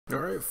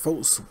Alright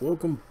folks,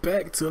 welcome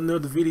back to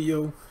another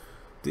video.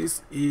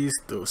 This is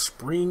the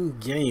spring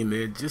game,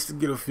 man, just to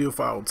get a feel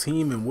for our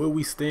team and where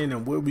we stand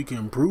and where we can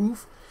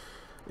improve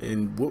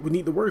and what we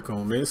need to work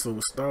on, man. So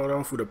we'll start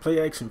off with a play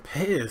action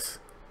pass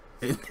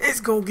and that's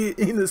gonna get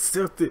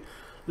intercepted.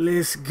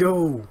 Let's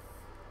go.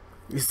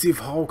 Let's see if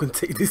Hall can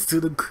take this to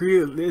the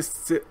crib. Let's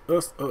set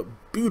us up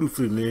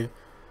beautifully, man.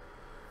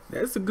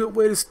 That's a good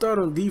way to start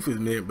on defense,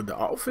 man, but the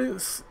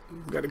offense,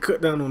 we gotta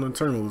cut down on the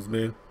turnovers,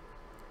 man.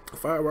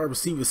 5 wide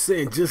receivers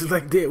set, just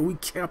like that, we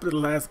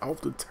capitalize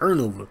off the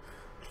turnover.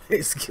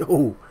 Let's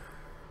go.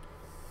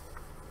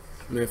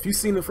 Man, if you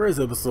seen the first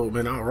episode,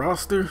 man, our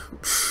roster,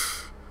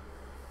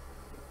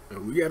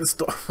 we got to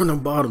start from the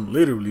bottom,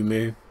 literally,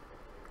 man.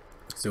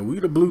 So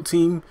we the blue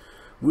team,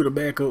 we're the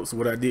backups.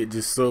 What I did,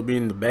 just sub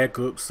in the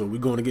backups. So we're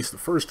going against the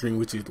first string,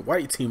 which is the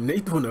white team.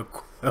 They doing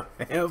a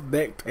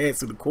half-back pass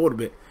to the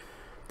quarterback.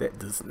 That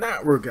does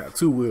not work out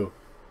too well.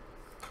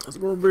 So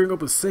we're going to bring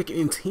up a 2nd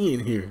and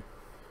 10 here.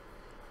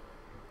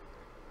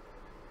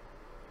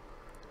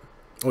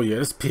 Oh yeah,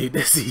 that's big.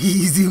 That's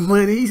easy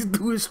money. He's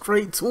doing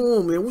straight to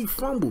him, man. We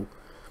fumble,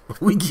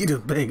 but we get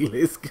it back.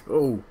 Let's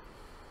go,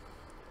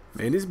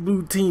 man. This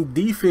blue team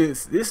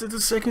defense. This is the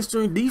 2nd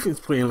string defense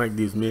playing like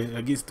this, man,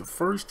 against the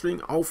 1st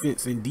string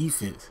offense and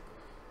defense.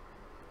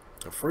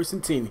 The 1st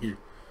and 10 here.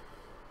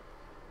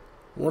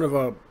 One of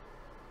our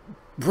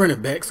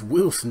running backs,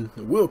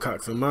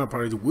 Wilcox, and my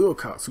apologies,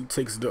 Wilcox, who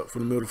takes it up for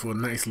the middle for a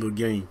nice little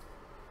game.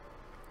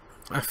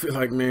 I feel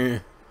like,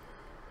 man,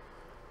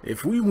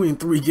 if we win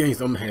 3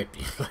 games, I'm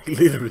happy. Like,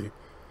 literally.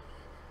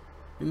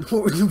 And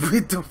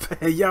with the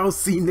pad, y'all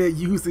seen that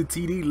using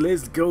TD.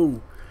 Let's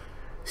go.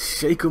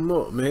 Shake them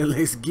up, man.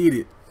 Let's get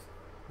it.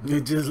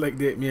 And just like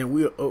that, man,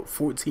 we're up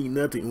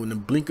 14-0 in the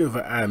blink of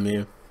an eye,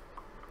 man.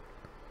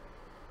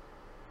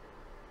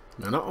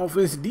 Man, our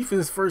offense and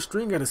defense 1st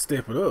string got to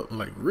step it up.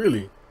 Like,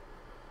 really.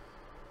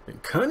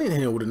 And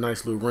Cunningham with a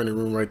nice little running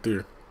room right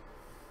there.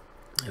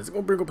 It's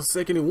going to bring up a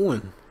 2nd and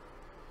 1.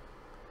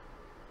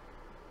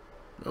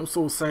 I'm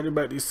so excited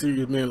about this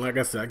series, man. Like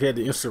I said, I got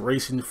the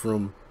inspiration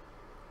from,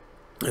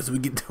 as we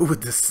get done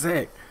with the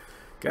sack,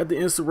 got the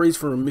inspiration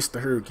from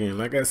Mr.Hurriicane.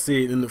 Like I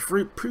said in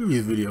the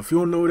previous video, if you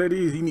don't know what that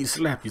is, you need to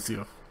slap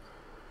yourself.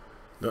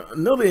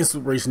 Another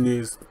inspiration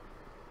is,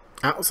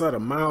 outside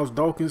of Miles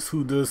Dawkins,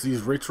 who does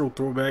these retro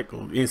throwback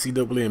on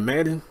NCAA and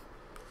Madden,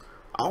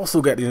 I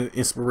also got the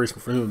inspiration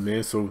from him,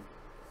 man. So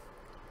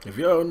if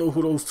y'all know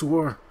who those two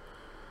are,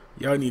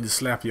 y'all need to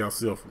slap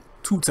yourself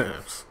 2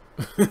 times.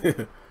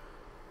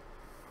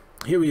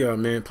 Here we are,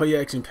 man. Play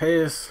action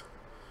pass.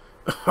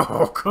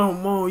 Oh,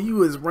 come on. You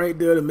was right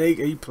there to make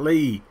a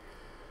play.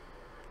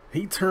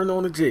 He turned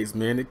on the Jets,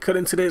 man. They cut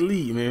into that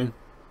lead, man.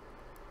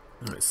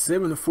 All right,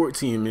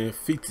 7-14, man.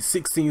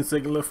 16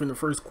 seconds left in the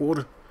 1st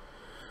quarter.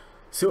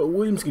 See what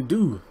Williams can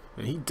do.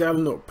 And he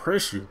dialing up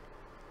pressure.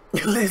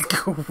 Let's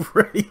go,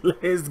 Ray.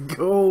 Let's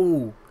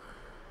go.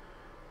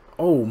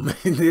 Oh, man.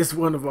 That's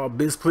one of our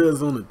best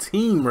players on the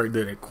team right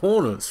there. That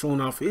corner showing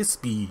off his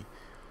speed.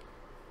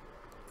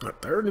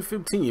 3rd and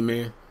 15,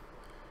 man.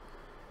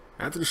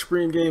 After the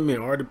spring game, man,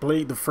 already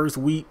played the 1st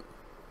week.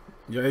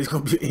 Yeah, it's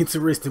gonna be an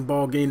interesting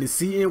ball game to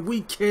see, and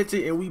we catch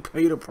it and we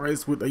pay the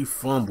price with a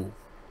fumble.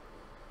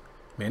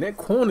 Man, that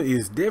corner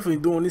is definitely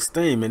doing this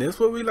thing, man. That's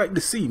what we like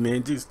to see,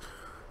 man. Just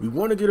we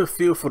want to get a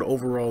feel for the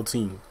overall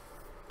team,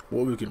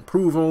 what we can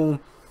improve on,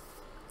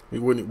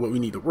 what we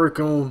need to work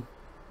on.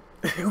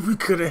 We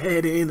could have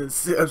had an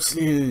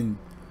interception.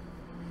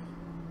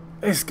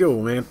 Let's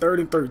go, man. 3rd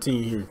and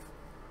 13 here.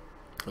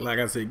 Like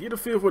I said, get a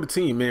feel for the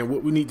team, man.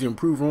 What we need to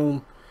improve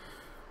on,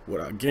 what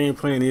our game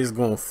plan is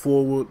going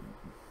forward.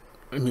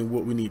 I mean,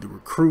 what we need to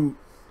recruit,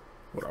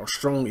 what our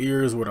strong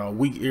areas, what our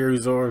weak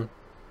areas are.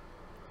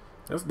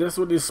 That's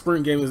what this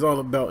spring game is all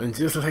about. And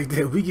just like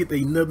that, we get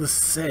another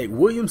sack.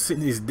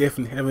 Williamson is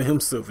definitely having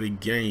himself a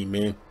game,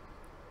 man.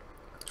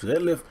 So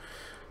that left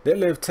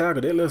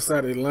tackle, that left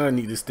side of the line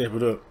need to step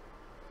it up.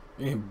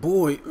 And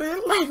boy,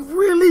 man, like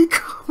really,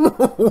 come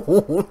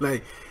on,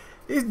 like.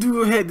 This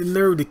dude had the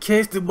nerve to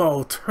catch the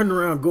ball, turn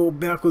around, go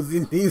backwards,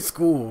 and then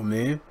score,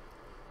 man.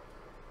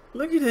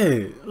 Look at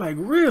that. Like,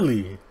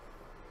 really?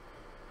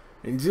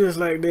 And just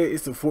like that,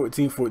 it's a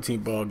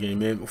 14-14 ball game,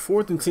 man.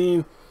 4th and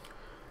 10,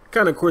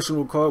 kind of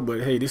questionable call,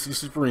 but hey, this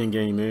is a spring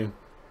game, man.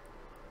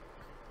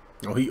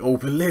 Oh, he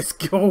open. Let's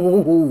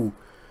go.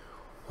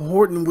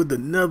 Horton with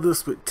another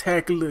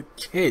spectacular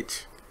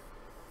catch.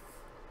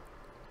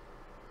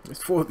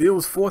 It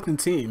was 4th and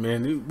 10,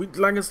 man.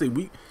 Like I said,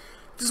 we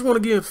just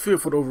want to get a feel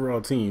for the overall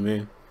team,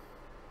 man.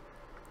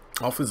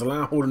 Offensive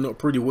line holding up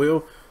pretty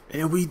well.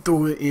 And we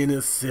throw an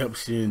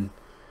interception.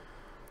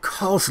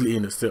 Costly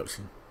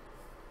interception.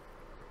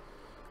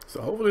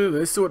 So hopefully,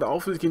 let's see what the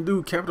offense can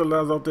do.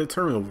 Capitalize off that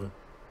turnover.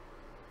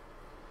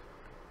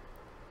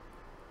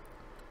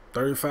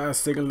 35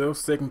 seconds left,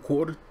 2nd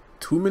quarter.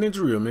 2-minute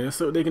drill, man.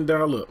 So they can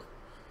dial up.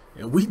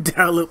 And we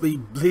dial up a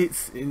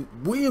blitz. And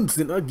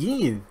Williamson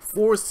again.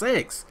 4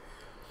 sacks.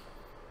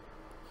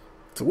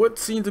 So what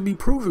seems to be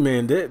proven,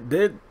 man, that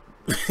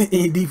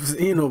defensive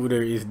end over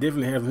there is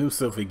definitely having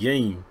himself a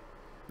game.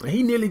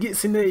 He nearly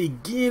gets in there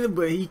again,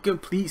 but he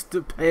completes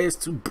the pass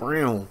to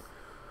Brown,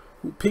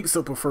 who picks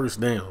up a first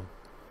down.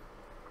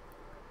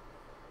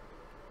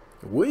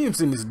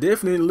 Williamson is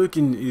definitely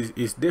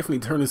is definitely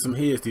turning some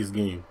heads this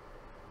game.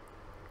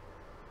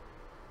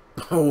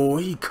 Oh,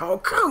 he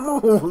caught. Come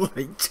on,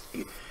 like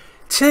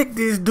check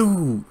this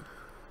dude.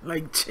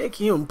 Like, check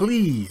him,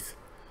 please.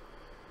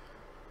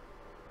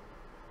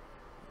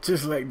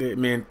 Just like that,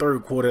 man.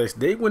 Third quarter,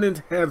 they went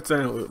into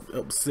halftime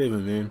up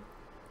 7, man.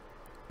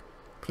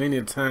 Plenty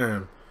of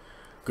time.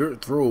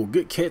 Good throw.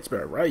 Good catch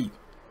by Wright.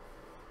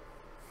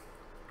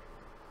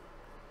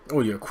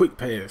 Oh, yeah. Quick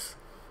pass.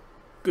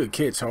 Good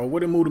catch, Hall.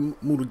 What did move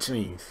the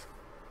chains?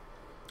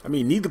 I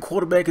mean, neither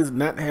quarterback is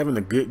not having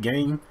a good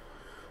game.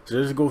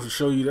 So just goes to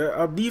show you that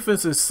our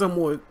defense is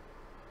somewhat,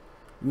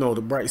 you know,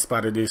 the bright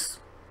spot of this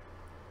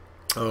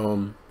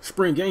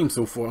spring game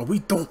so far. We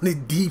throwing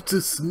it deep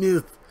to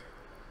Smith,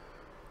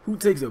 who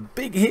takes a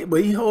big hit,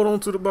 but he hold on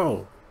to the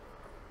ball.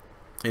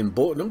 And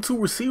boy, them two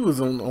receivers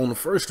on the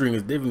first string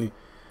is definitely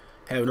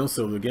having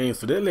themselves a game.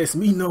 So that lets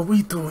me know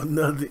we throw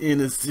another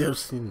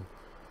interception.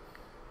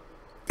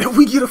 And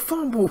we get a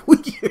fumble.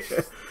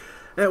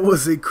 That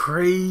was a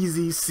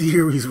crazy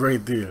series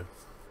right there.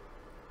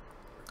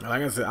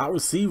 Like I said, our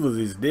receivers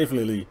is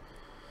definitely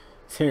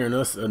tearing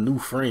us a new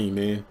frame,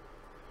 man.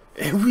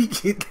 And we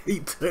get a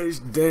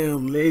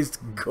touchdown. Let's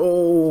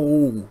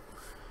go.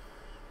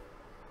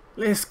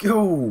 Let's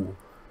go.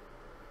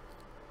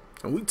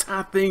 And we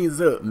tie things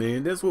up,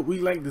 man. That's what we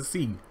like to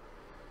see.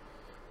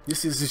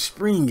 This is a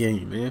spring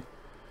game, man.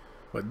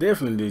 But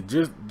definitely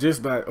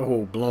just by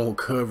blown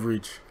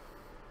coverage,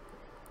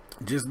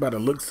 just by the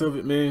looks of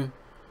it, man,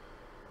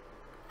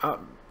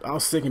 our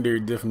secondary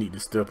definitely need to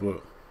step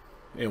up.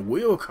 And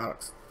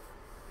Wilcox,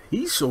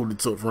 he showed the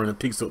tough run and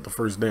picks up the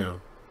first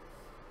down.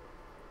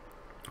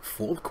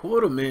 Fourth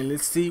quarter, man.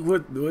 Let's see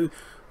what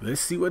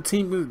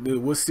team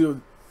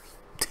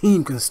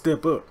can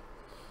step up.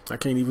 I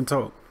can't even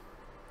talk.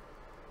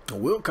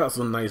 Wilcox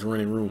on a nice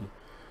running room.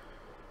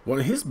 One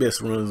of his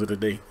best runs of the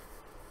day.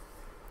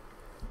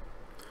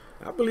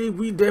 I believe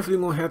we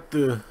definitely gonna have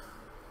to.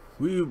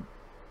 We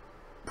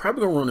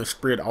probably gonna run a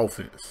spread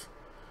offense.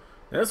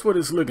 That's what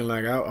it's looking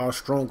like. Our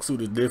strong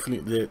suit is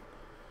definitely that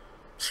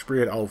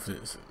spread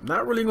offense.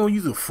 Not really gonna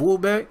use a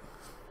fullback.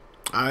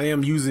 I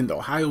am using the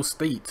Ohio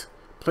State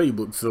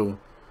playbook, so,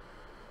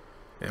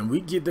 and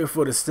we get there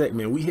for the sack,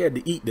 man. We had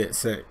to eat that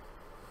sack.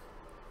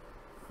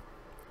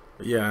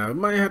 Yeah, I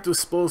might have to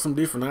explore some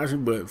different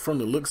options, but from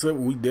the looks of it,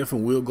 we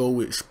definitely will go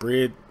with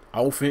spread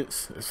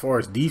offense. As far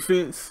as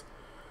defense,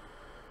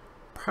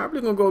 probably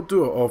gonna go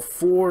through a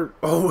 4.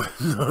 Oh,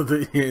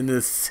 another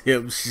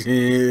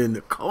interception,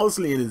 a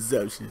costly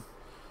interception.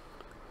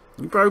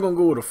 You're probably gonna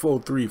go with a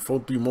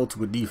 4-3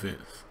 multiple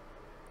defense.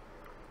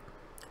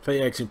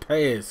 Play action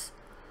pass.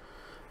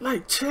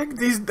 Like, check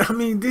this. I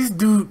mean, this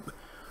dude,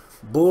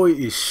 boy,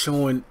 is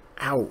showing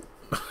out.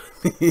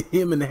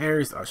 Him and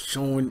Harris are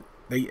showing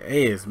they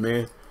ass,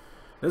 man.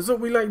 That's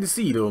what we like to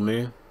see, though,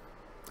 man.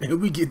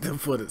 And we get them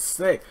for the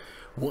sack.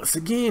 Once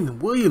again,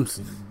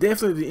 Williamson,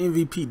 definitely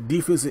the MVP,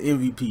 defensive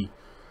MVP.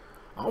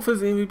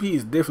 Offensive MVP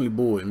is definitely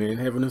Boyd, man,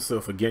 having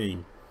himself a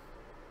game.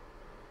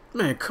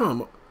 Man,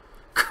 come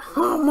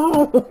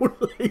on,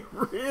 like,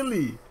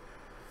 really?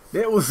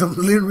 That was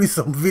literally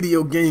some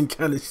video game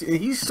kind of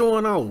shit. He's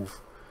showing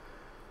off.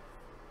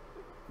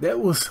 That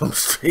was some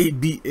straight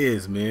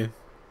BS, man.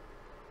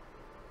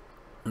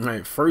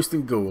 Alright, first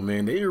and goal,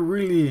 man. They are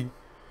really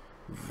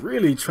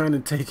trying to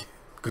take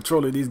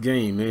control of this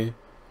game, man.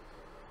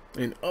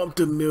 And up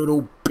the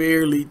middle,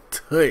 barely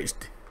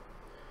touched.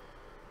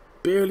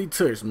 Barely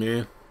touched,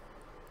 man.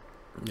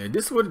 Yeah,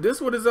 this what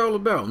it's all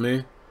about,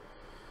 man.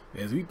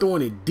 As we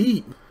throwing it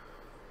deep.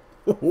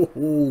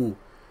 Oh,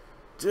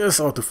 just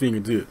off the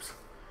fingertips.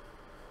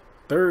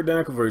 Third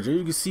down conversion.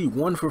 You can see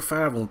 1 for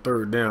 5 on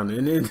third down.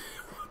 And then,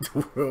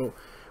 well,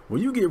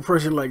 when you get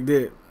pressure like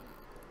that,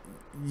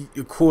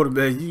 your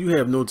quarterback, you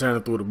have no time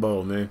to throw the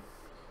ball, man.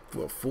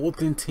 For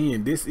 4th and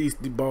 10, this is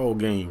the ball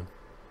game.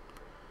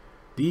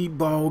 The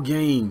ball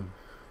game.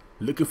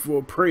 Looking for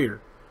a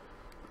prayer.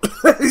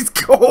 Let's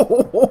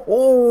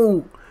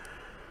go.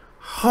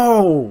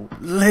 Oh,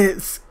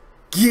 let's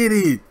get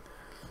it.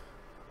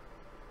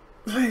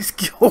 Let's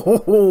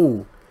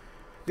go.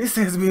 This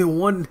has been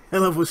one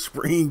hell of a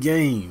spring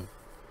game.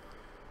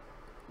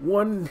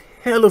 One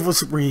hell of a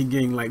spring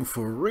game, like,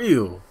 for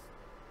real.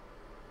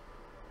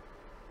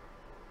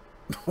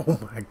 Oh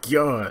my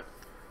God.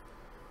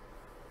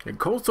 And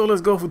coach told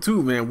us go for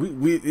 2,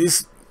 man.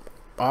 It's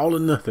all or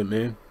nothing,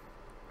 man.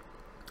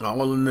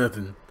 All or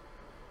nothing.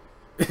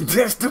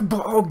 That's the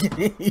ball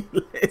game.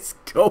 Let's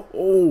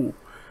go.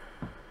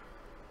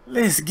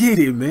 Let's get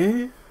it,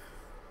 man.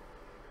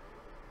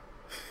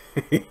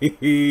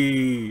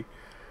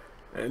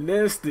 And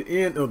that's the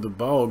end of the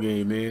ball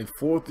game, man.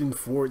 4th and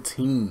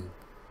 14.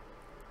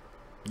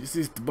 This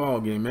is the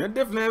ball game, man.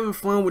 Definitely having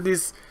fun with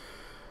this.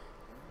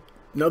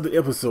 Another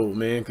episode,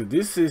 man, because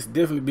this has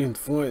definitely been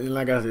fun. And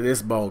like I said,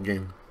 this ball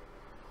game.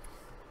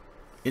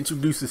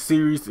 Introduce the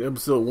series to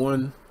episode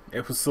 1,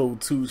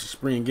 episode 2,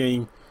 spring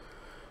game.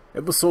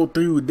 Episode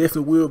 3 will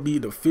definitely will be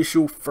the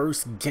official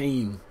first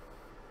game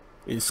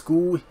in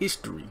school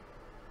history.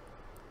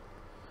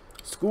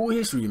 School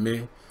history,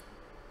 man.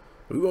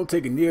 We're gonna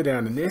take a kneel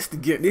down, and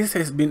this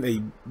has been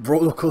a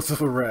roller coaster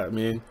of a ride,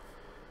 man.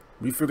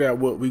 We figure out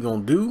what we're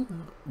gonna do,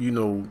 you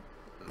know,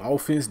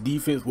 offense,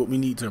 defense, what we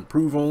need to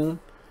improve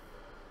on.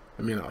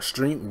 I mean, our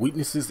strength,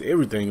 weaknesses,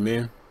 everything,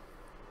 man.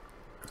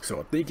 So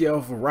I thank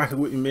y'all for rocking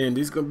with me, man.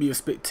 This is gonna be a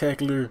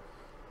spectacular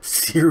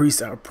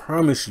series, I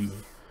promise you.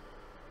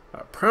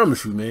 I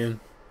promise you,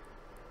 man.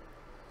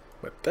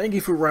 But thank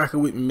you for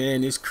rocking with me,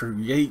 man. This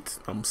creates.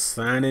 I'm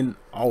signing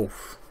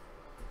off.